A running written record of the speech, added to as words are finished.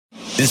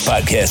This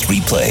podcast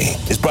replay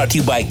is brought to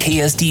you by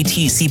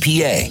KSDT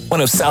CPA,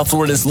 one of South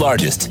Florida's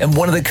largest and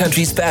one of the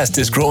country's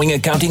fastest growing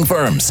accounting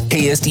firms.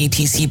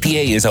 KSDT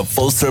CPA is a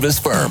full-service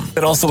firm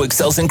that also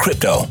excels in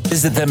crypto.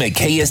 Visit them at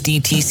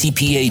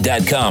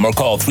ksdtcpa.com or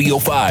call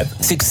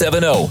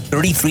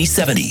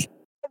 305-670-3370.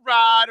 All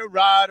right.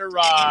 I don't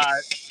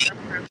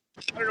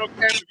know,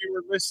 Ken, if you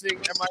were listening.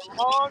 Am I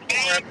wrong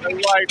or am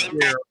I right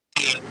here?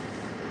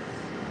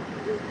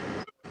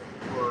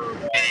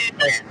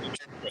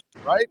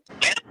 Right?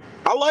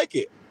 I like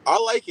it.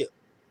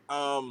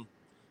 I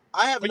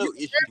have no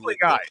issue with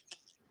guy. it.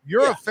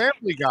 You're a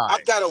family guy.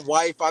 I've got a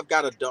wife. I've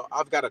got a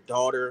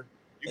daughter.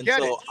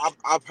 So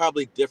I'm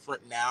probably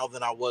different now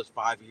than I was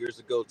 5 years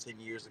ago, 10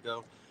 years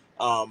ago.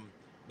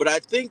 But I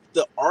think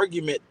the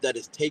argument that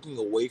is taking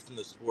away from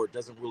the sport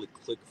doesn't really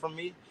click for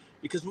me,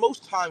 because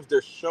most times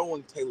they're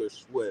showing Taylor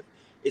Swift.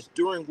 It's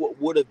during what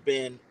would have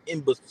been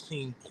in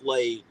between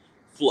play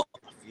fluff.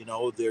 You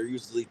know, they're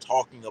usually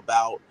talking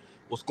about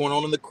what's going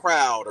on in the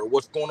crowd or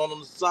what's going on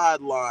the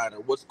sideline or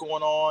what's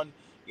going on,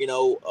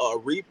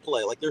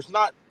 replay. Like, there's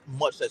not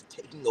much that's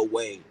taking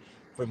away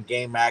from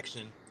game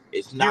action.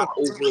 It's not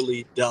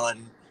overly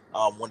done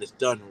when it's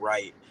done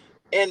right.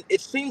 And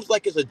it seems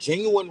like it's a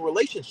genuine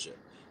relationship.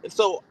 And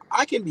so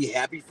I can be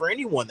happy for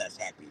anyone that's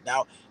happy.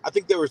 Now, I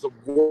think there was a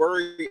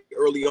worry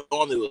early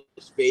on that it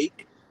was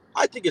fake.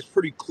 I think it's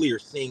pretty clear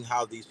seeing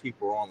how these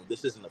people are on.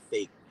 This isn't a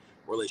fake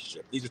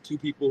relationship. These are two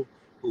people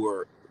who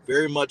are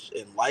very much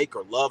in like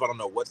or love. I don't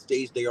know what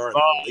stage they are in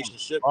the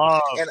relationship. And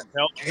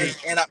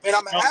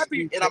I'm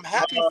happy for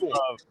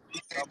them.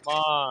 Come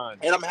on.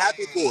 And I'm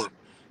happy for them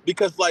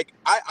because, like,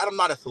 I'm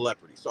not a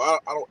celebrity, so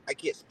I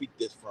can't speak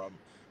this from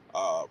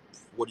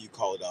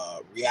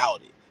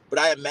reality. But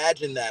I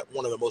imagine that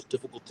one of the most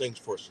difficult things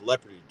for a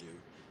celebrity to do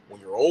when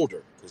you're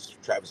older, because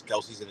Travis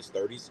Kelce's in his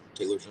 30s,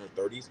 Taylor's in her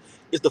 30s,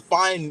 is to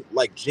find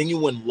like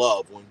genuine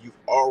love when you've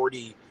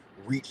already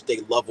reached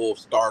a level of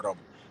stardom.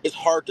 It's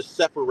hard to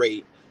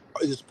separate,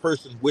 is this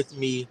person with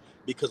me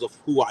because of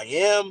who I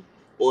am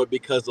or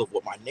because of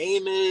what my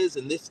name is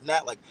and this and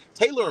that. Like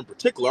Taylor in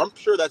particular, I'm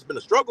sure that's been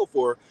a struggle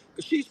for her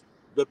because she's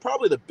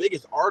probably the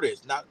biggest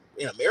artist, not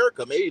in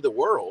America, maybe the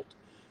world.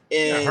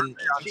 And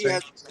she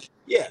has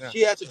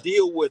to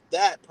deal with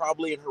that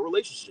probably in her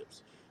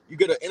relationships. You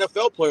get an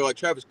NFL player like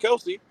Travis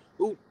Kelce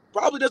who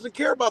probably doesn't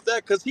care about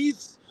that because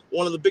he's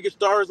one of the biggest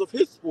stars of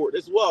his sport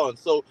as well. And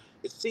so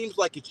it seems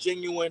like it's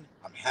genuine.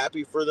 I'm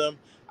happy for them.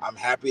 I'm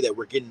happy that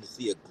we're getting to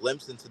see a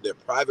glimpse into their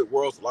private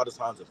worlds. A lot of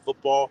times in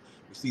football,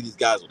 we see these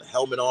guys with a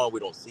helmet on. We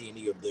don't see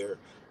any of their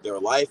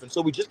life. And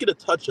so we just get a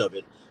touch of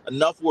it,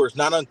 enough where it's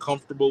not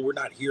uncomfortable. We're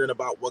not hearing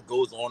about what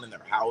goes on in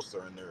their house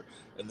or in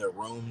their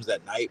rooms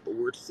at night, but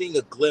we're seeing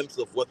a glimpse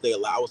of what they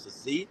allow us to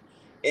see.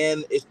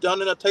 And it's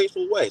done in a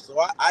tasteful way.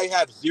 So I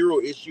have zero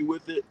issue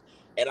with it,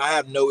 and I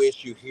have no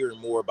issue hearing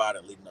more about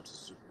it leading up to the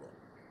Super Bowl.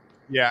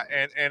 Yeah,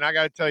 and I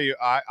got to tell you,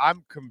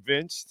 I'm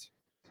convinced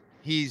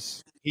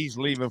he's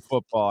leaving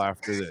football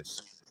after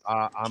this.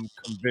 I'm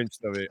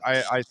convinced of it.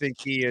 I think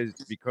he has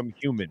become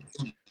human.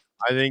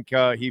 I think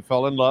he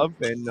fell in love,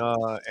 and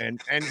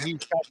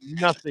he's got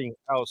nothing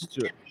else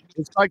to it.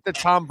 It's like the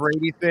Tom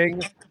Brady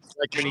thing.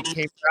 Like when he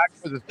came back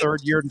for the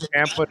third year in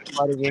Tampa to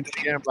try to win it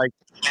again. I'm like,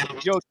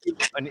 yo, dude,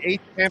 an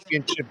 8th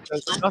championship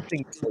does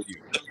nothing for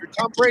you. You're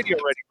Tom Brady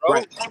already, bro.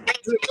 Right. You're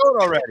the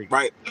GOAT already.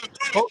 Right.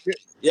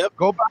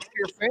 Go back to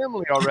your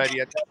family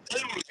already. And to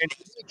me,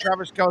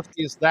 Travis Kelce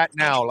is that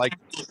now. Like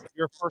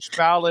your first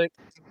ballot,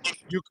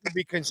 you could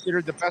be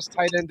considered the best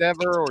tight end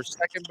ever or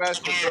second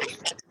best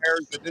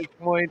at this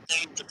point.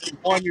 You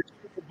won your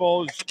Super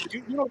Bowls.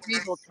 You don't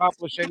need to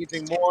accomplish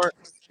anything more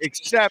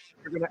except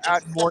you're going to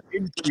add more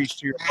increase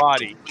to your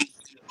body.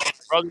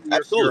 Brother,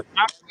 you're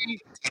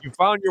happy. You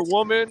found your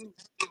woman.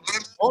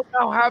 Don't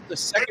now have the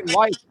second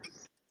life.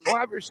 Go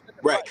have your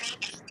second life.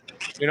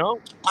 You know?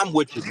 I'm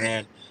with you,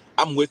 man.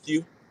 I'm with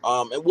you.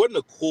 And wouldn't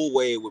a cool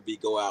way would be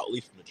go out, at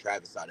least from the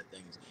Travis side of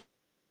things,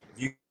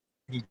 if you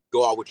can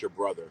go out with your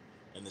brother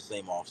in the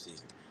same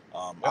offseason.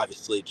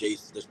 Obviously,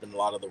 Jason, there's been a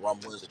lot of the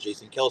rumblings that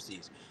Jason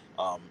Kelce's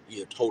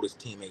either told his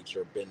teammates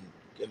or been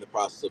in the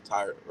process of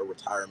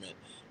retirement.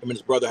 Him and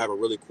his brother have a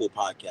really cool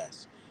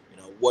podcast. You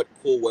know, what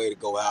cool way to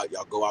go out.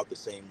 Y'all go out the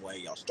same way.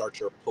 Y'all start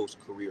your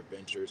post-career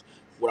ventures.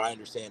 What I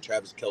understand,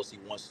 Travis Kelce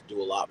wants to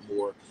do a lot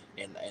more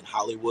in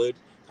Hollywood,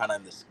 kind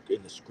of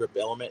in the script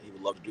element. He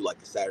would love to do like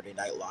the Saturday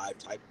Night Live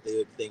type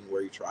thing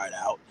where he tried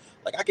out.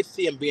 Like I could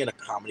see him being a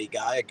comedy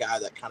guy, a guy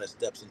that kind of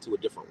steps into a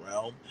different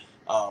realm.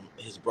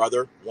 His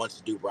brother wants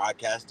to do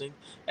broadcasting,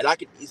 and I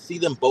could see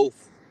them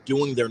both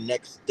doing their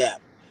next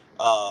step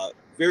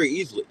very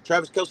easily.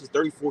 Travis Kelce's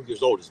 34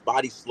 years old. His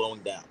body's slowing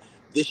down.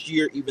 This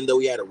year, even though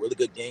he had a really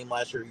good game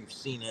last year, you've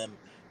seen him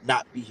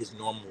not be his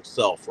normal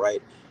self,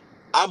 right?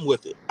 I'm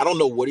with it. I don't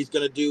know what he's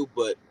going to do,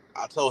 but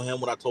I'll tell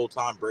him what I told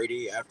Tom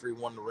Brady after he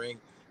won the ring.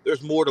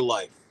 There's more to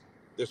life.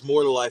 There's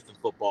more to life than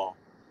football.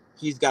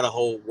 He's got a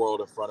whole world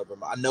in front of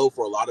him. I know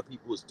for a lot of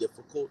people it's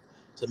difficult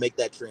to make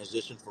that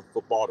transition from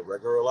football to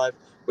regular life,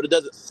 but it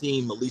doesn't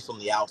seem, at least on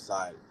the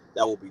outside,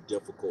 that will be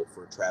difficult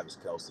for Travis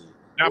Kelce.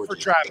 Not for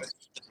Travis.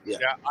 Yeah.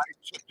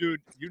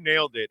 Dude, you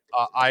nailed it.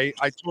 I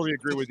totally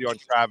agree with you on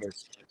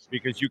Travis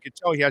because you can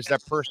tell he has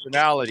that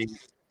personality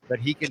that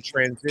he can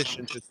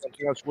transition to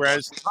something else.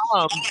 Whereas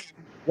Tom,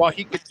 while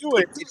he could do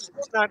it, it's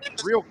still not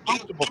real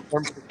comfortable for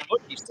him because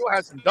look, he still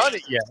hasn't done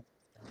it yet.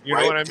 You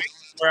know what I mean?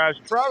 Whereas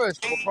Travis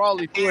will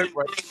probably do it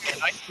right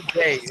night and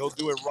day. He'll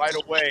do it right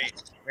away,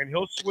 and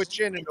he'll switch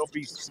in, and it'll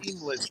be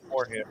seamless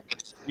for him.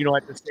 You know,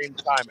 at the same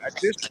time. At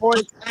this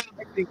point,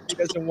 I think he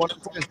doesn't want to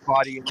put his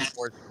body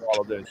anymore through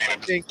all of this. I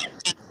think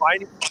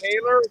finding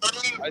Taylor,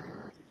 I think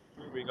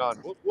he's moving on.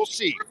 We'll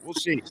see. We'll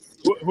see.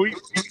 Who you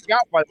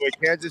got, by the way?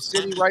 Kansas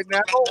City right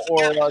now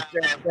or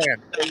San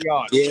Fran? Early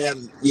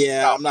on.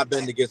 Yeah. I'm not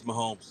betting against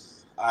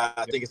Mahomes.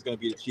 I think it's going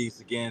to be the Chiefs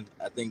again.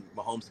 I think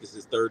Mahomes gets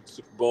his third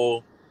Super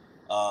Bowl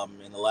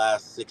in the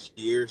last 6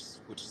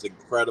 years, which is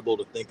incredible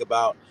to think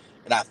about.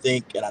 And I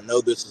know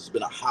this has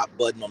been a hot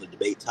button on the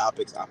debate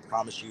topics. I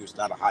promise you it's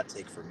not a hot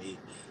take for me.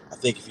 I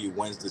think if he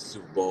wins this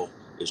Super Bowl,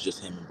 it's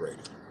just him and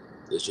Brady.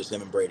 It's just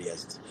him and Brady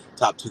as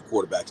top two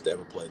quarterbacks to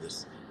ever play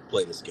this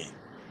game.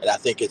 And I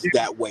think it's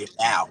that way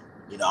now.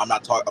 You know,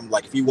 I'm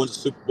like, if he wins the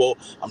Super Bowl,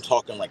 I'm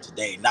talking like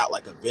today, not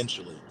like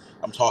eventually.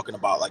 I'm talking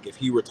about like if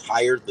he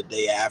retired the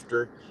day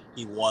after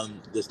he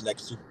won this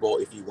next Super Bowl,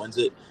 if he wins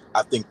it,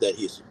 I think that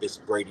it's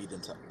Brady than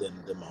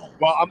Mahomes.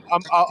 Well,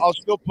 I'll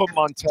still put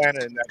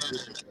Montana in that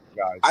group,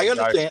 guys. I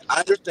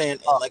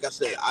understand, and like I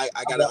said, I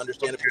got to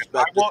understand the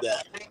perspective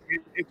that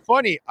it's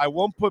funny. I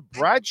won't put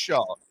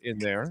Bradshaw in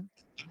there,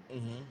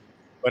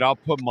 but I'll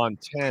put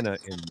Montana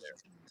in there.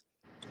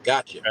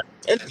 Gotcha.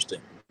 Okay.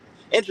 Interesting.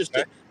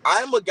 Okay.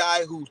 I'm a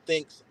guy who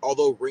thinks,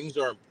 although rings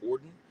are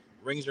important,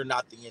 rings are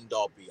not the end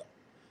all be all.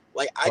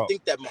 Like, I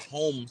think that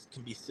Mahomes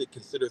can be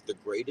considered the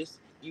greatest,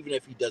 even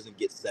if he doesn't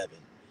get 7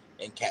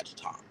 and catch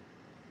Tom.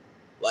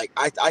 Like,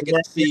 I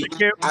can see.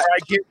 Where I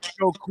get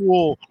so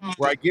cool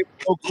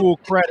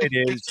credit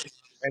is,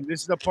 and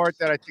this is the part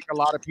that I think a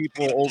lot of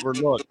people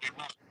overlook.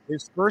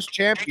 His first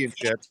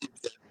championship,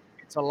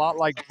 it's a lot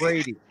like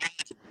Brady.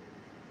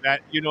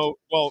 That, you know,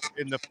 well,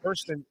 in the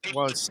first and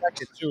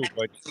second too,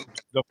 but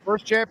the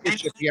first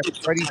championship, he had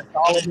Freddie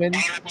Solomon,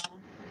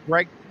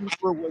 Greg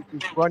Cooper was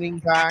his running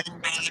back.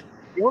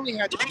 He only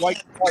had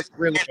Dwight Clark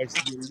really as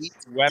the elite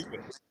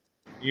weapon,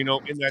 you know,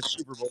 in that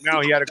Super Bowl.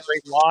 Now he had a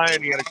great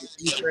line, he had a good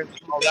defense,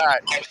 and all that.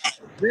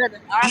 Then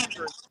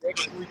after the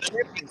next 3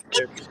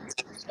 championships,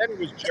 then it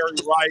was Jerry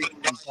Rice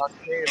and John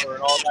Taylor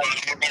and all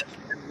that,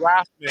 and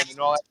Rathman and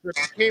all that. It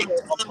became a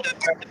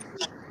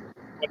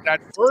but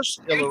that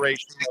first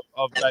iteration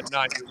of that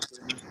 9 years,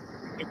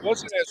 it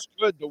wasn't as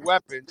good. The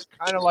weapons,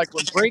 kind of like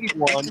when Brady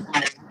won,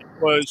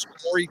 was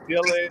Corey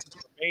Dillon,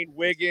 Jermaine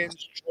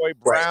Wiggins, Troy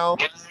Brown.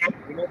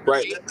 You know,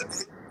 it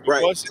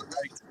wasn't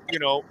like, you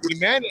know, he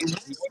managed.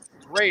 He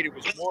wasn't great. It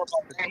was more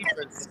about the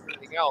defense than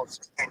anything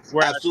else.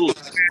 Whereas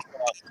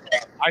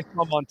I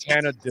saw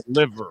Montana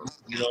deliver,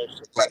 you know,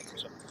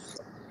 some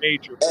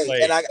major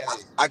plays. And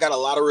I got a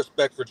lot of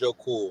respect for Joe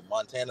Cool,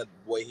 Montana,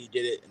 the way he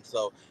did it. And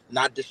so,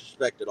 not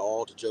disrespect at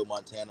all to Joe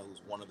Montana,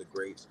 who's one of the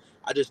greats.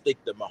 I just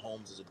think that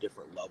Mahomes is a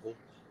different level.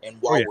 And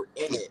while we're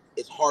in it,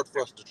 it's hard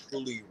for us to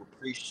truly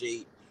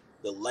appreciate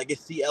the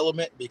legacy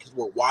element because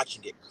we're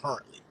watching it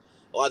currently.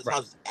 A lot of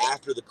times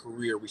after the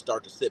career, we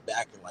start to sit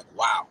back and like,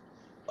 wow.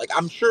 Like,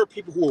 I'm sure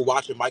people who were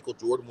watching Michael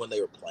Jordan when they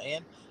were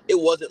playing, it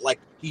wasn't like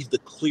he's the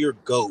clear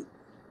GOAT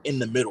in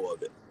the middle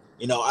of it.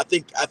 You know, I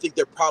think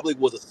there probably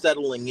was a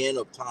settling in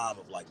of time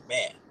of like,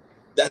 man,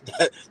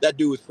 that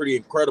dude was pretty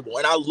incredible.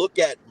 And I look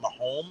at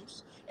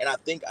Mahomes, and I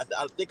think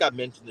I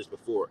mentioned this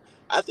before.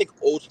 I think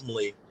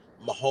ultimately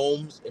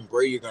Mahomes and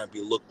Brady are going to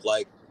be looked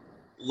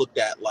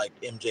at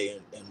like MJ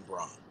and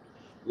Bron,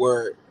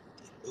 where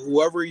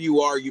whoever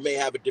you are, you may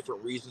have a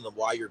different reason of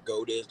why your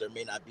GOAT is. There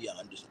may not be an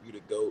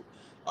undisputed GOAT,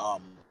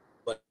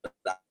 but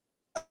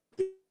I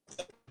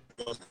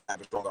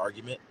have a strong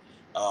argument.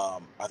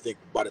 I think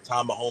by the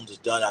time Mahomes is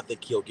done, I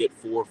think he'll get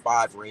 4 or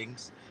 5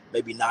 rings.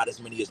 Maybe not as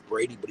many as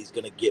Brady, but he's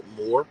going to get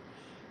more.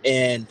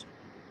 And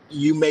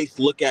you may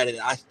look at it,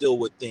 and I still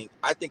would think,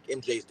 I think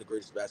MJ is the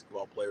greatest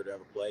basketball player to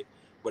ever play.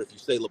 But if you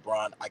say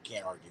LeBron, I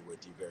can't argue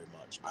with you very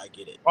much. I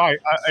get it. All right.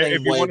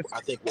 If you want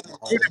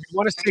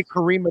to say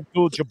Kareem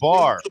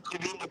Abdul-Jabbar,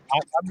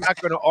 I'm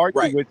not going to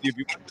argue with you if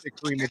you want to say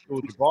Kareem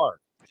Abdul-Jabbar.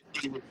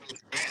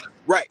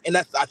 Right. And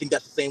I think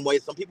that's the same way.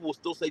 Some people will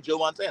still say Joe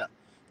Montana.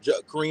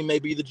 Kareem may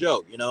be the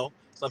Joe, you know.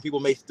 Some people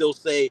may still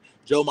say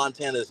Joe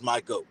Montana is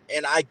my GOAT.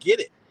 And I get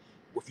it.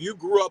 If you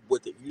grew up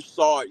with it, you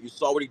saw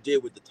what he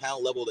did with the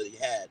talent level that he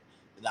had,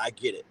 and I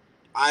get it.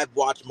 I've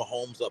watched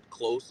Mahomes up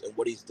close and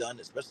what he's done,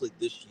 especially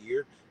this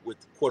year with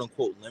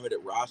quote-unquote limited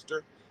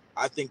roster.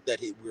 I think that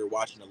we were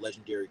watching a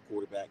legendary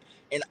quarterback.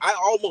 And I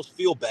almost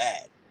feel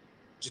bad,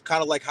 just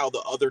kind of like how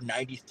the other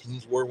 90s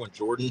teams were when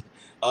Jordan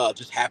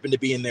just happened to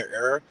be in their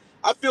era.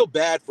 I feel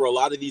bad for a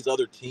lot of these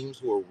other teams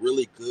who are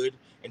really good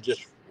and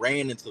just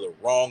ran into the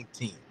wrong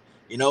team.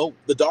 You know,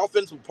 the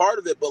Dolphins were part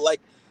of it, but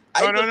like,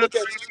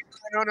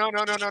 No.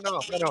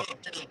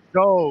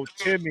 Joe,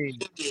 Timmy,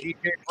 DJ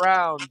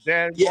Brown,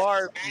 Dan Yeah,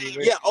 Marvey.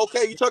 yeah.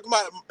 Okay, you're talking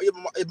about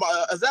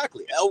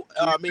exactly.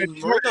 I said mean,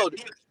 Jordan.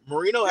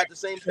 Marino had the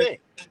same thing.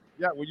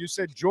 Yeah, when you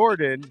said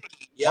Jordan,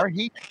 Yep. our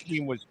Heat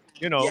team was,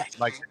 Yes.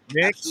 like the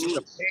Knicks,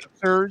 Absolutely. the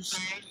Pacers,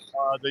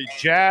 the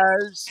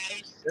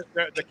Jazz,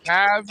 the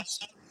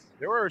Cavs.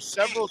 There were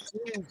several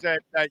teams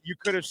that you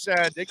could have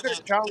said they could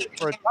have challenged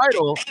for a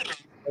title,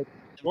 but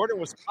Jordan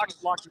was cock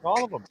blocking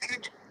all of them.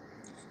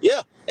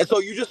 Yeah, and so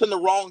you're just in the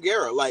wrong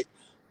era. Like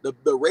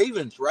the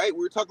Ravens, right? We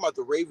were talking about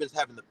the Ravens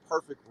having the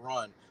perfect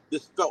run.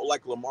 This felt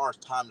like Lamar's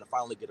time to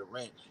finally get a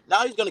ring.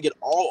 Now he's going to get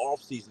all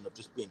offseason of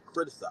just being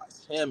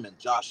criticized. Him and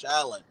Josh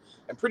Allen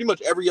and pretty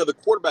much every other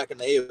quarterback in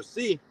the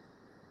AFC,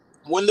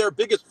 when their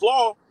biggest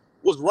flaw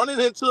was running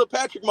into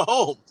Patrick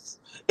Mahomes.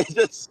 It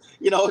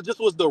just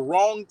was the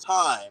wrong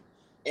time.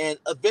 And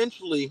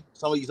eventually,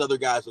 some of these other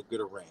guys will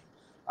get a ring.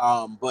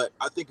 But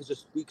I think it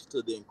just speaks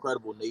to the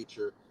incredible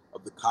nature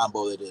of the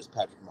combo that is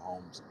Patrick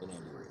Mahomes and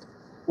Andy Reid.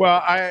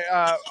 Well,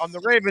 I on the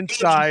Ravens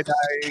side,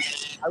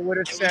 I would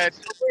have said,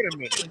 wait a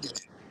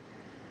minute,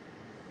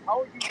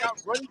 how are you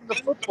not running the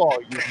football,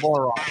 you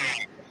moron?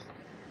 You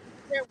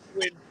can't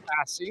win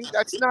passing.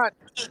 That's not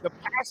the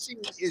passing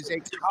is a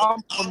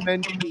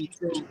complementary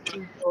thing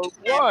to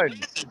your run.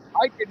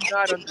 I did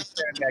not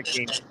understand that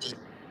game.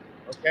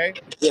 Okay,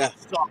 Yeah,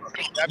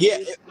 sorry, that yeah,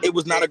 made it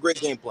was not a great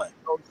game plan.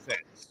 no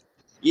sense.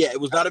 Yeah, it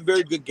was not a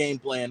very good game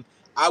plan.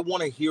 I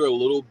want to hear a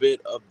little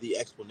bit of the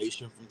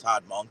explanation from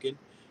Todd Monken.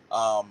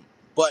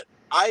 But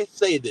I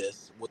say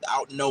this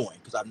without knowing,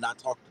 because I've not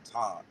talked to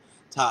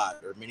Todd,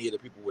 or many of the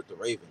people with the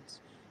Ravens.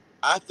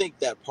 I think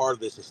that part of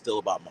this is still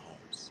about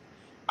Mahomes.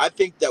 I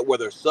think that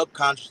whether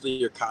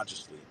subconsciously or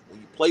consciously, when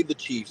you play the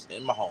Chiefs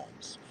and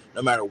Mahomes,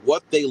 no matter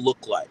what they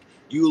look like,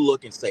 you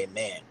look and say,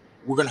 man,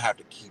 we're going to have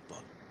to keep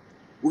up.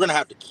 We're going to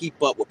have to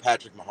keep up with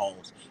Patrick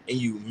Mahomes, and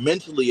you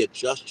mentally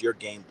adjust your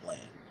game plan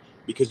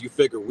because you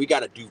figure we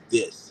got to do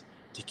this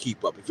to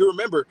keep up. If you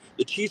remember,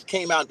 the Chiefs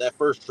came out that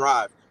first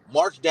drive,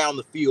 marched down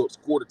the field,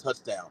 scored a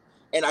touchdown.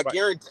 And I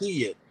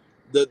guarantee it,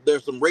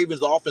 there's some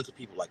Ravens offensive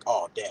people like,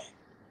 oh, dang.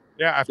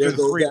 Yeah, after the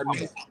three,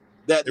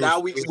 that now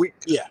we're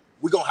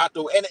going to have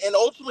to, and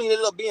ultimately it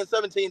ended up being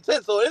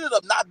 17-10, so it ended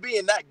up not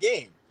being that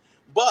game.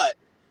 But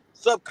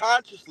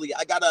subconsciously,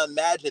 I got to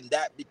imagine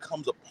that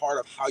becomes a part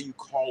of how you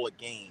call a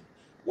game,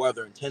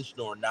 whether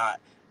intentional or not.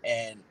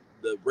 And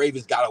the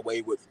Ravens got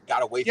away from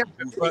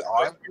who they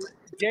are. Your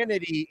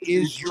identity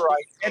is your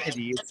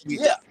identity.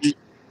 Yeah.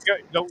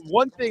 The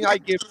one thing I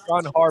give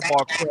John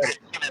Harbaugh credit,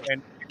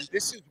 and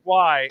this is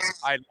why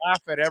I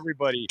laugh at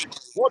everybody.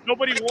 Well,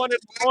 nobody wanted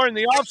Lamar in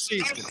the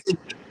offseason.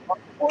 Of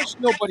course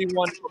nobody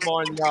wanted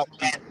Lamar in the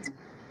offseason.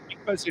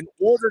 Because in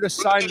order to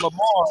sign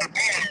Lamar,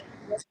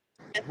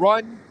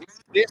 run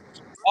this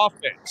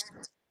offense.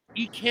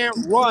 He can't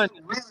run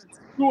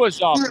Tua's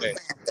offense.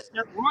 He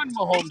can't run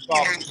Mahomes'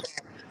 offense.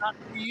 That's not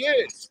who he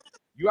is.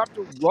 You have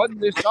to run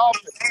this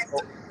offense. So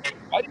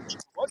why didn't you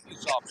run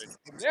this offense?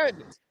 And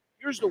then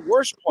here's the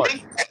worst part.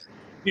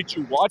 Did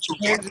you watch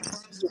Kansas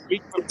City the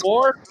week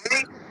before?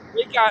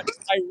 They got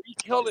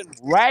Tyreek Hill and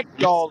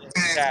ragdolling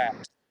that.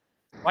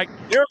 Like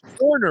their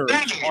corners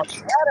are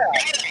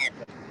badass.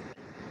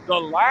 The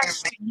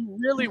last thing you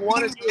really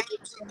want to do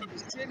against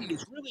Kansas City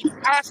is really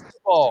pass the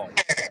ball.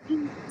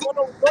 You want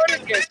to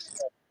run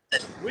against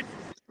them, which is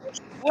your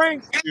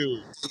strength,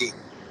 dude.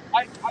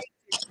 I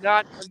did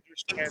not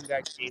understand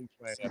that game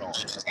plan at all.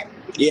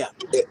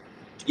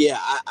 Yeah,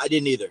 I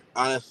didn't either.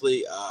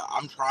 Honestly,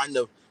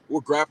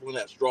 we're grappling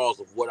at straws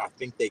of what I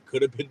think they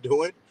could have been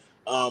doing.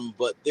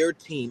 But their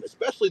team,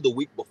 especially the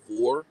week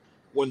before,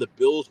 when the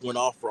Bills went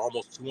off for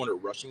almost 200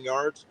 rushing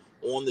yards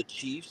on the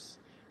Chiefs,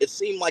 it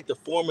seemed like the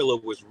formula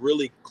was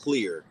really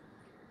clear.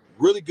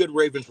 Really good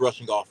Ravens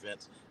rushing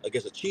offense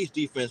against a Chiefs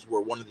defense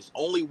where one of its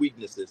only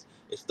weaknesses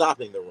is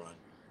stopping the run.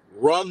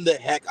 Run the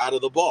heck out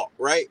of the ball,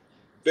 right?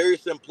 Very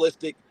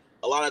simplistic.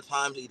 A lot of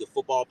times either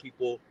football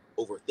people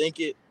overthink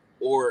it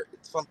or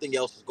something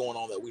else is going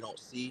on that we don't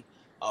see.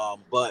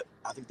 But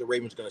I think the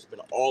Ravens are going to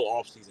spend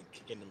all offseason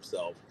kicking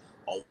themselves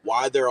on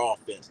why their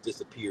offense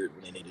disappeared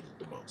when they needed it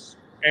the most.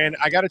 And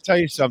I got to tell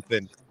you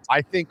something.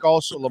 I think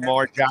also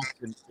Lamar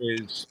Jackson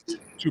is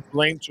to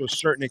blame to a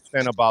certain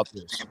extent about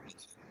this.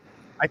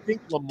 I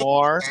think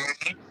Lamar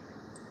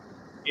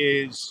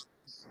is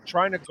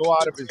trying to go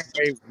out of his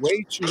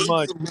way too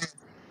much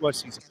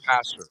because he's a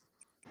passer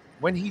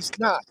when he's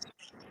not.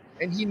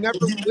 And he never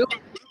will be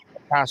a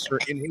passer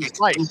in his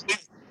life.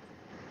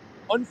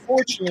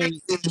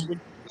 Unfortunately, when you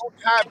don't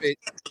have it,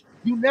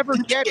 you never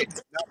get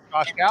it.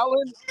 Not Josh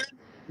Allen,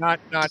 not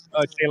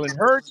Jalen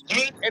Hurts,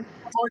 and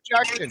Lamar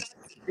Jackson.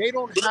 They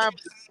don't have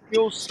the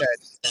skill set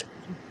to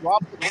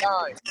drop the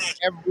dime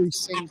every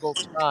single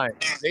time.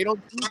 They don't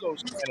do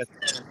those kind of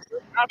things. They're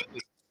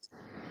athletes.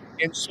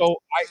 And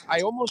so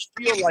I almost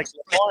feel like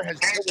Lamar has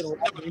built a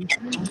lot into,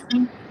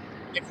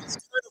 and he's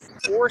kind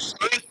of forcing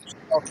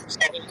himself to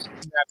stay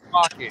in that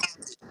pocket.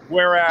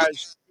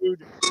 Whereas, dude,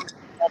 you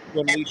have to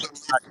unleash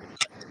the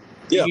practice.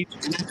 You need to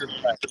do your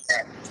best.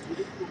 You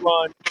need to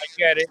run. I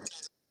get it.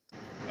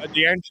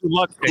 the Andrew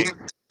Luck thing.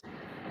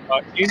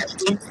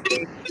 Injury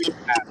pain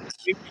rehab.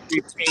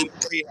 Injury pain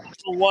rehab. You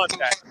don't want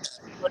that.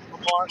 But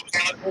Lamar,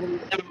 totally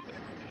understand.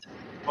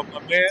 But my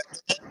man,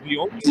 the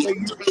only way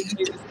you can play this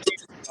game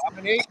to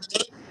dominate,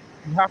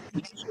 you have to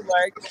use your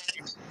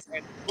legs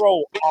and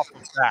throw off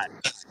of that.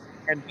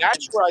 And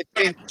that's where I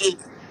think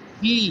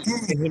he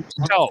in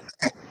himself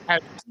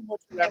has too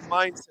much of that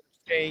mindset of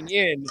staying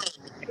in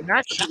and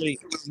actually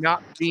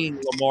not being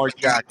Lamar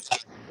Jackson.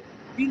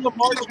 Be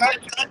Lamar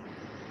Jackson.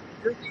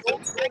 You're the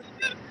only one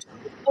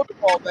in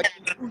football that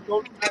can do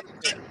those kind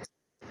of things.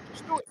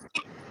 Just do it.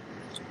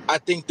 I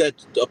think that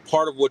a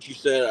part of what you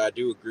said, I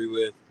do agree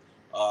with,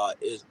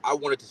 is I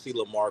wanted to see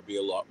Lamar be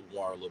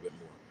Lamar a little bit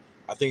more.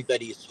 I think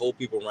that he's told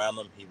people around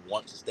him he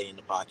wants to stay in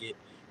the pocket.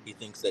 He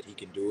thinks that he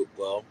can do it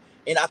well,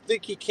 and I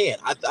think he can.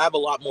 I have a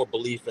lot more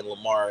belief in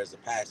Lamar as a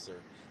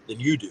passer than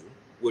you do,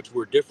 which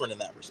we're different in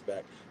that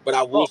respect. But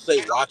I will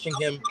say, watching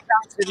him,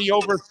 Did he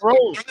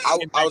overthrow? I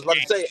was about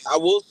to say, I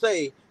will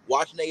say,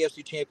 watching the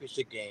AFC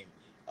Championship game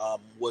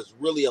was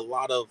really um,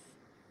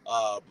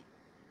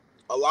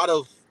 a lot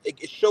of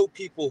it showed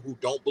people who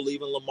don't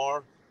believe in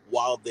Lamar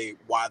why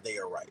they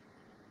are right.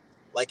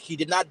 Like he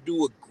did not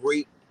do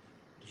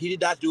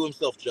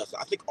himself justice.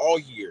 I think all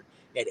year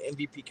he had an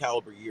MVP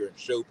caliber year and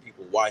showed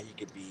people why he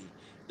could be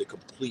the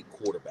complete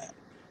quarterback.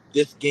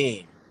 This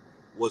game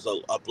was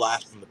a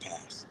blast from the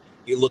past.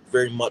 He looked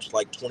very much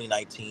like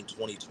 2019,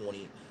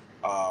 2020,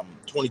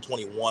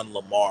 2021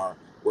 Lamar,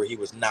 where he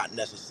was not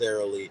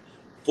necessarily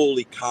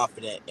fully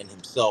confident in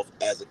himself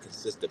as a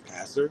consistent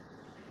passer.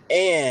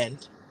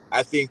 And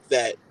I think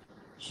that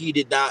he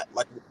did not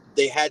like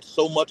they had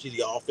so much of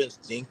the offense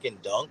dink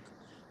and dunk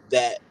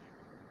that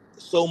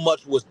so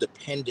much was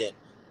dependent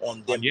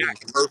on them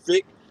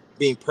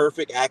being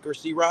perfect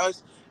accuracy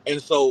rise.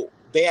 And so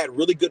they had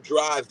really good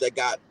drives that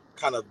got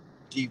kind of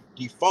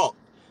defunct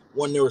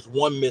when there was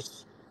one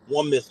missed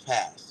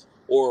pass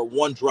or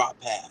one drop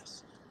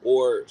pass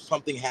or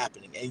something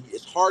happening. And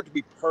it's hard to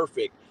be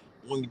perfect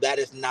when that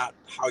is not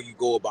how you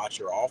go about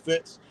your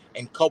offense.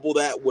 And couple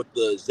that with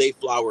the Zay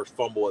Flowers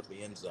fumble at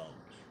the end zone,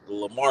 the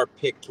Lamar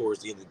pick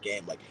towards the end of the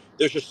game. Like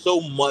there's just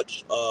so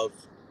much of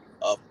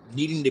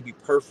needing to be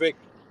perfect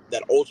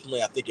that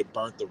ultimately I think it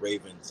burnt the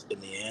Ravens in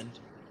the end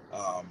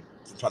from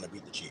trying to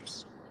beat the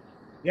Chiefs.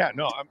 Yeah,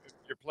 no,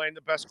 you're playing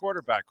the best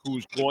quarterback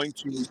who's going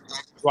to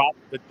drop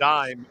the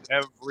dime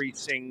every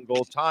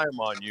single time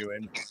on you.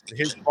 And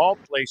his ball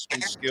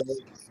placement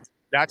skills,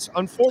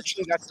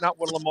 unfortunately, that's not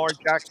what Lamar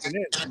Jackson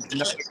is. He's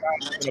not a guy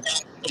who's going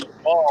to put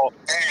the ball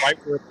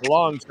right where it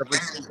belongs every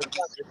single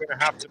time. You're going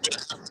to have to make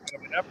some kind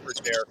of an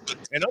effort there.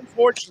 And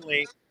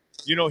unfortunately,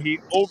 he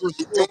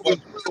overthrew a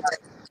bunch of passes.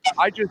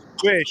 I just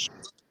wish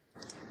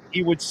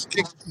he would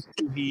stick to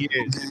who he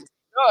is. And if he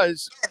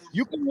does,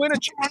 you can win a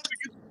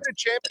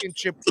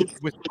championship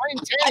with Ryan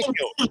Tannehill.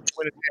 You can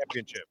win a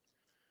championship,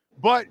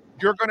 but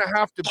you're going to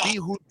have to be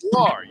who you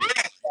are. You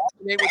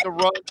dominate with the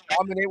run,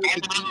 dominate with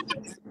the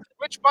defense.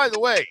 Which, by the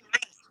way,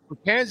 for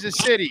Kansas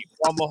City,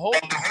 while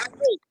Mahomes is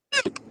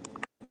great,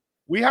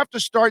 we have to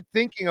start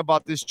thinking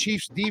about this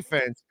Chiefs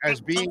defense as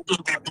being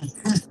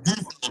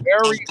a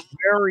very,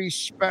 very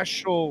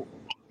special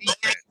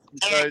defense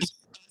because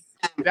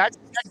that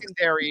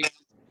secondary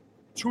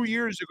 2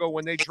 years ago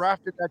when they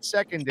drafted that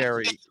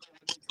secondary,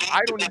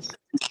 I don't even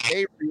think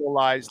they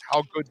realized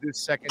how good this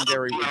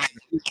secondary was going to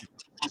be.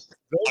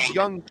 Those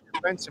young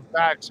defensive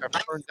backs have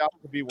turned out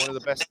to be one of the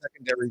best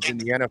secondaries in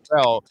the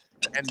NFL,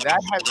 and that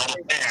has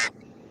made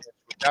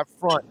with that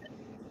front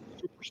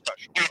super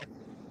special.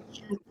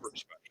 Super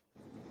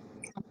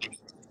special.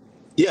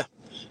 Yeah,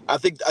 I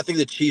think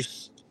the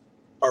Chiefs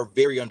are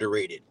very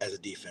underrated as a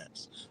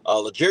defense.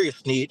 L'Jarius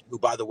Sneed, who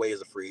by the way is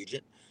a free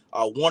agent,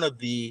 one of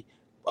the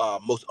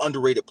most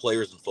underrated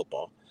players in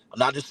football. I'm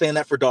not just saying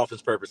that for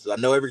Dolphins purposes. I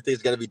know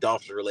everything's got to be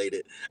Dolphins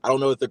related. I don't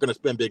know if they're going to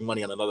spend big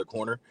money on another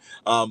corner,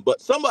 but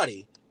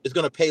somebody is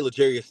going to pay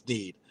L'Jarius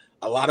Sneed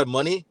a lot of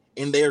money,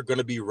 and they are going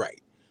to be right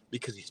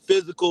because he's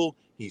physical,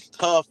 he's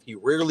tough, he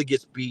rarely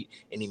gets beat,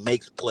 and he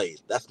makes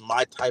plays. That's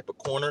my type of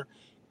corner,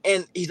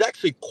 and he's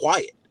actually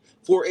quiet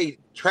for a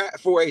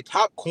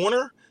top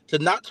corner. To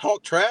not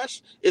talk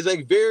trash is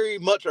a very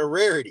much a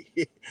rarity.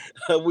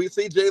 We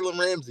see Jalen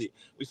Ramsey.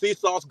 We see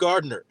Sauce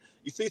Gardner.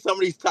 You see some of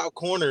these top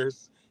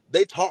corners,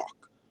 they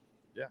talk.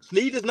 Yeah.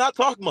 Snead does not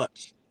talk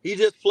much. He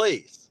just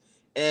plays.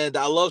 And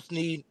I love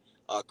Snead.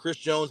 Chris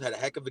Jones had a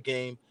heck of a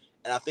game.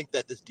 And I think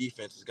that this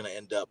defense is going to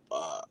end up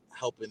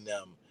helping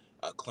them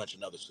clinch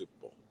another Super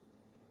Bowl.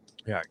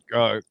 Yeah,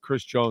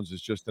 Chris Jones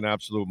is just an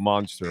absolute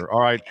monster.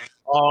 All right.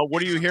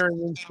 What are you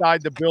hearing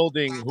inside the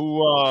building?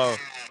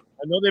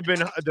 I know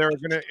they're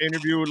going to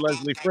interview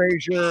Leslie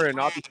Frazier, and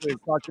obviously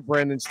they've talked to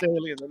Brandon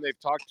Staley, and then they've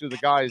talked to the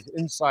guys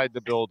inside the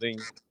building.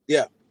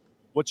 Yeah.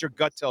 What's your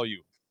gut tell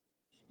you?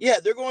 Yeah,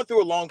 they're going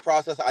through a long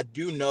process. I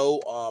do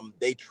know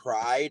they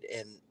tried,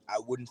 and I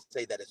wouldn't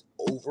say that it's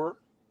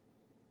over.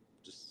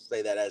 Just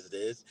say that as it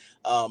is,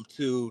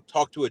 to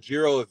talk to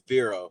Ejiro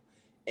Evero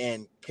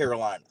in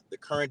Carolina, the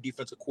current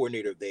defensive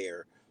coordinator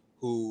there,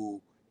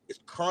 who is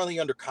currently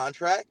under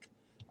contract.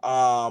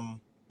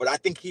 But but I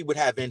think he would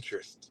have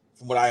interest,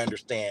 from what I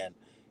understand,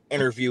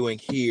 interviewing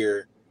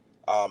here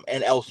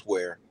and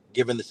elsewhere,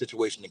 given the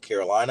situation in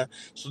Carolina.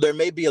 So there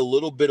may be a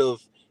little bit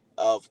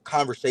of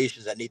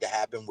conversations that need to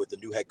happen with the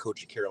new head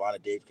coach in Carolina,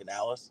 Dave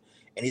Canales,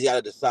 and he's got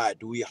to decide: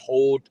 do we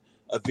hold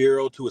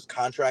Avero to his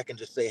contract and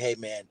just say, "Hey,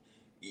 man,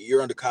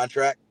 you're under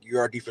contract, you're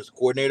our defense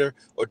coordinator,"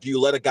 or do you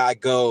let a guy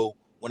go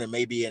when it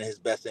may be in his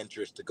best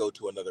interest to go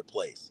to another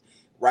place?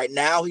 Right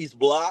now, he's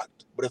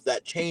blocked, but if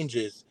that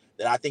changes,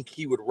 then I think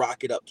he would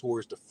rocket up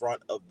towards the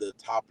front of the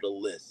top of the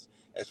list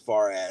as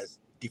far as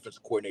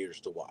defensive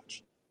coordinators to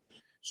watch.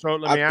 So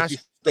let me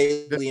ask,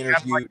 does he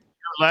have like a year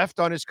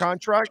left on his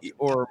contract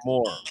or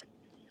more?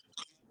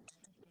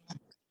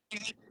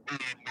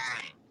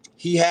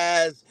 He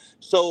has,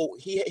 so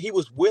he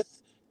was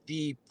with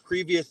the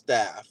previous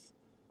staff.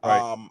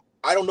 Right.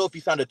 I don't know if he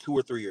signed a 2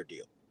 or 3 year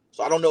deal.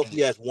 So I don't know if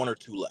he has 1 or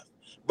 2 left.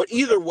 But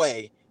either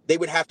way, they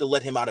would have to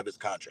let him out of his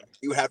contract.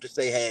 You would have to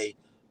say, hey,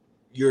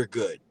 you're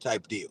good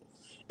type deal.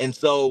 And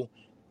so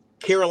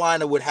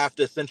Carolina would have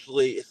to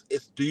essentially,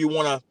 do you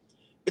want to,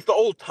 it's the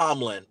old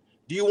Tomlin,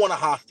 do you want a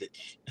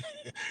hostage?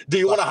 Do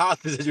you want a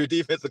hostage as your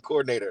defensive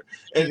coordinator?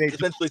 And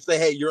essentially say,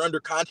 hey, you're under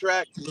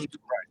contract. Right.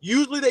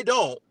 Usually they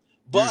don't.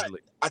 But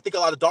I think a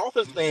lot of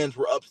Dolphins fans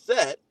were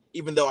upset,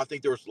 even though I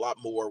think there was a lot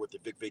more with the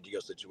Vic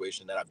Fangio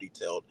situation that I've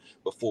detailed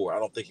before. I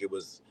don't think it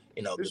was,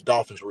 the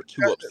Dolphins were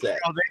too upset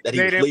that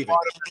he was leaving.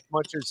 Want him as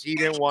much as he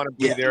didn't want to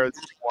be there.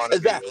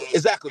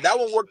 Exactly. That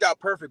one worked out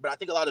perfect, but I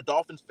think a lot of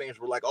Dolphins fans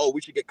were like, oh,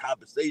 we should get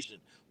compensation.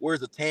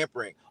 Where's the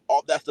tampering?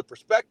 All that's the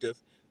perspective.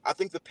 I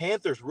think the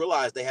Panthers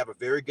realize they have a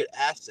very good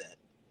asset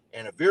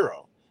in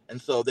Avero. And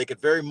so they could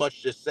very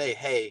much just say,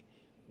 hey,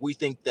 we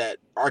think that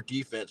our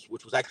defense,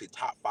 which was actually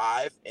top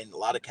 5 in a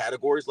lot of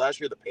categories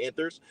last year, the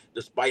Panthers,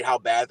 despite how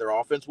bad their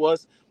offense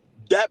was,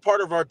 that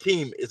part of our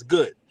team is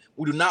good.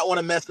 We do not want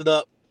to mess it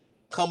up.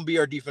 Come be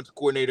our defensive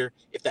coordinator.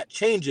 If that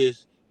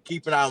changes,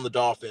 keep an eye on the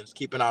Dolphins,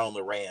 keep an eye on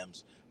the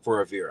Rams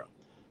for Avero.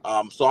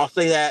 So I'll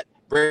say that.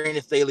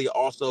 Brandon Staley,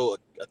 also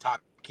a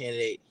top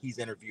candidate. He's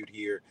interviewed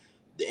here.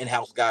 The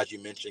in-house guys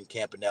you mentioned,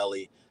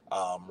 Campanelli,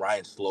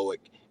 Ryan Slowick,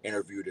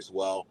 interviewed as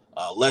well.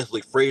 Leslie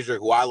Frazier,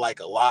 who I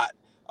like a lot.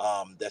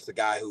 That's a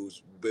guy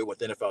who's been with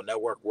NFL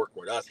Network, worked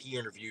with us. He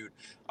interviewed.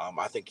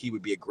 I think he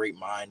would be a great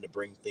mind to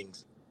bring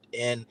things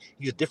in.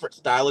 He's a different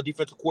style of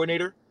defensive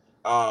coordinator.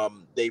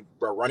 They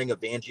are running a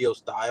Fangio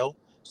style.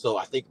 So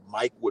I think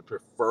Mike would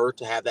prefer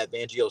to have that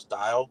Fangio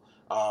style.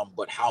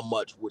 But how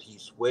much would he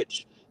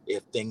switch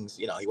if things,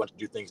 he wants to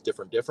do things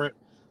different?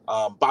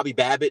 Bobby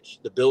Babbage,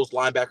 the Bills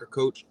linebacker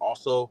coach,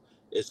 also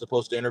is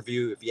supposed to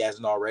interview if he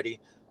hasn't already.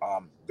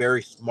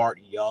 Very smart,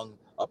 young,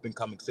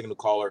 up-and-coming signal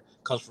caller,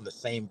 comes from the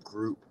same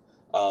group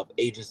of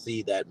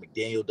agency that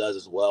McDaniel does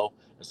as well.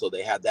 And so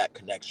they have that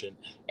connection.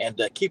 And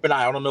keep an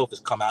eye, I don't know if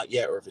it's come out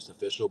yet or if it's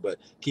official, but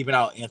keep an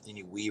eye on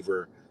Anthony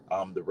Weaver,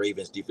 the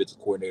Ravens defensive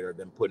coordinator,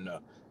 then putting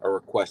a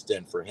request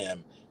in for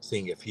him,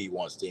 seeing if he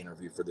wants to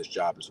interview for this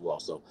job as well.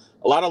 So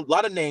a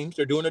lot of names.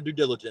 They're doing their due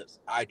diligence.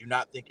 I do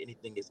not think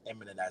anything is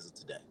imminent as of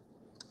today.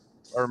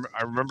 I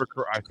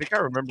think I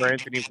remember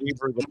Anthony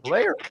Weaver, the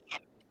player.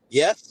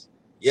 Yes.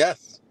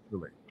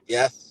 Really?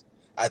 Yes.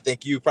 I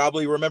think you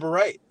probably remember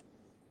right.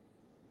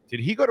 Did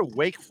he go to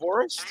Wake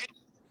Forest?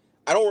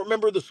 I don't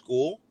remember the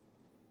school.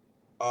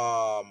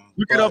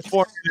 Look it up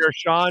for me there,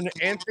 Sean.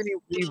 Anthony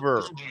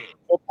Weaver,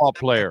 football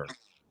player.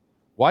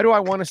 Why do I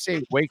want to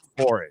say Wake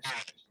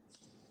Forest?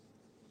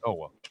 Oh,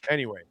 well.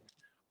 Anyway.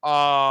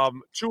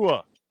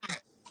 Tua,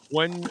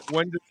 when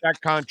does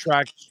that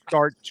contract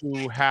start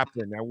to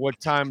happen? At what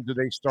time do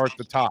they start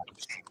the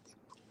talks?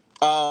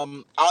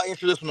 I'll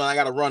answer this one. I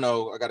got to run.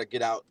 I got to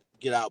get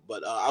out.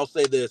 But I'll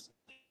say this.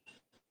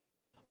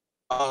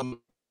 I'm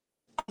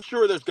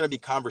sure there's going to be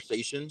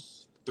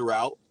conversations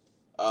throughout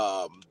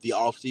the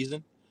off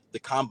season. The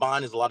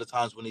combine is a lot of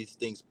times when these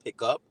things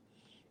pick up.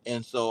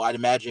 And so I'd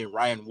imagine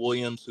Ryan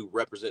Williams, who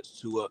represents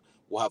Tua,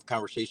 will have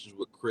conversations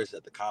with Chris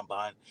at the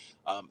combine.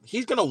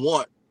 He's going to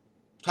want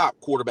top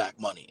quarterback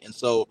money. And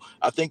so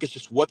I think it's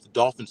just what the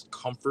Dolphins'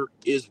 comfort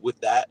is with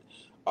that,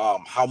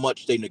 how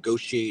much they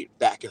negotiate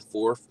back and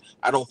forth.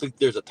 I don't think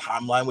there's a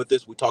timeline with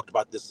this. We talked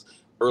about this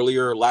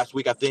earlier last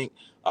week, I think.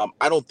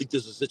 I don't think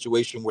this is a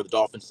situation where the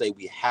Dolphins say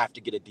we have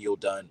to get a deal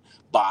done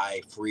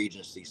by free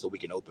agency so we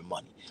can open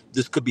money.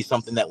 This could be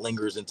something that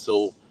lingers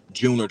until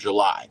June or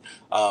July,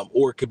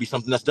 or it could be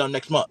something that's done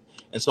next month.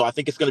 And so I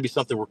think it's going to be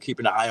something we're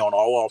keeping an eye on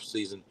all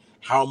offseason.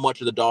 How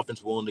much are the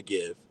Dolphins willing to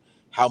give?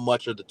 How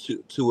much are the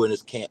two in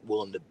his camp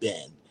willing to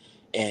bend?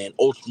 And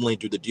ultimately,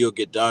 do the deal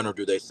get done, or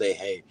do they say,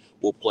 hey,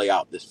 we'll play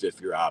out this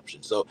 5th-year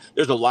option? So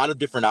there's a lot of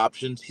different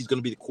options. He's going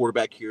to be the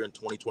quarterback here in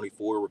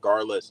 2024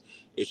 regardless.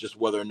 It's just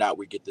whether or not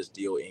we get this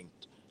deal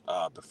inked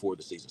before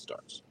the season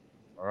starts.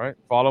 All right.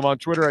 Follow him on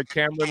Twitter at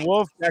Cameron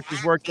Wolfe. Catch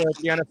his work there at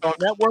the NFL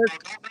Network.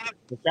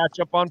 We'll catch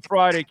up on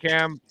Friday,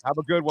 Cam. Have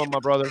a good one, my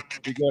brother.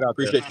 Be good out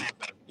there. Appreciate you.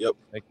 Yep.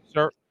 Thank you,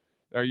 sir.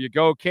 There you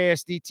go.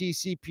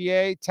 KSDT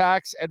CPA,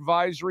 tax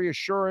advisory,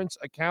 assurance,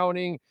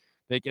 accounting.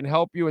 They can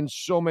help you in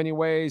so many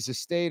ways.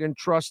 Estate and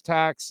trust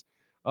tax.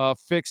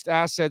 fixed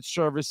asset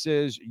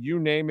services, you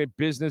name it,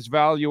 business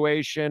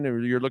valuation, or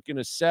you're looking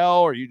to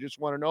sell, or you just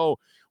want to know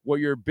what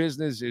your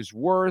business is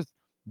worth,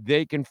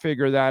 they can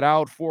figure that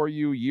out for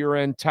you.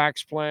 Year-end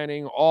tax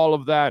planning, all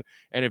of that.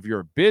 And if you're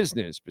a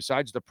business,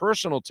 besides the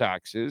personal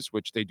taxes,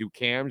 which they do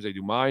CAMs, they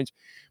do mines,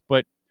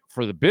 but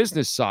for the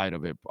business side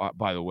of it,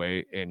 by the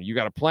way, and you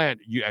got to plan,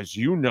 as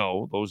you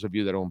know, those of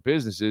you that own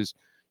businesses,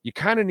 you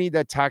kind of need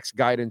that tax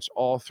guidance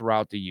all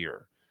throughout the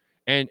year.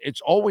 And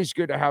it's always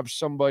good to have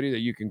somebody that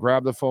you can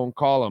grab the phone,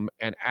 call them,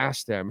 and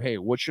ask them, hey,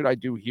 what should I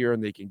do here?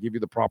 And they can give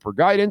you the proper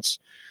guidance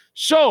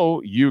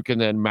so you can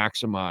then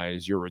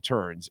maximize your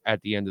returns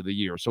at the end of the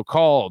year. So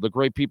call the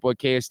great people at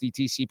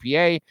KSDT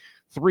CPA,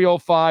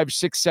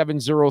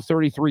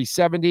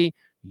 305-670-3370.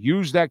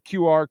 Use that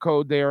QR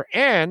code there.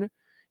 And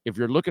if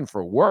you're looking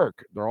for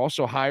work, they're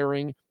also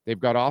hiring. They've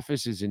got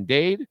offices in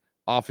Dade,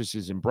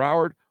 offices in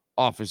Broward,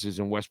 offices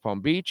in West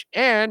Palm Beach,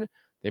 and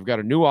they've got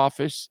a new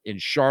office in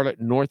Charlotte,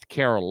 North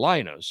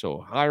Carolina.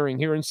 So hiring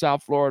here in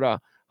South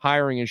Florida,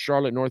 hiring in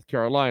Charlotte, North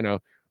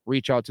Carolina.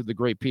 Reach out to the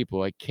great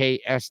people at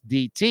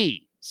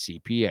KSDT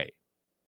CPA.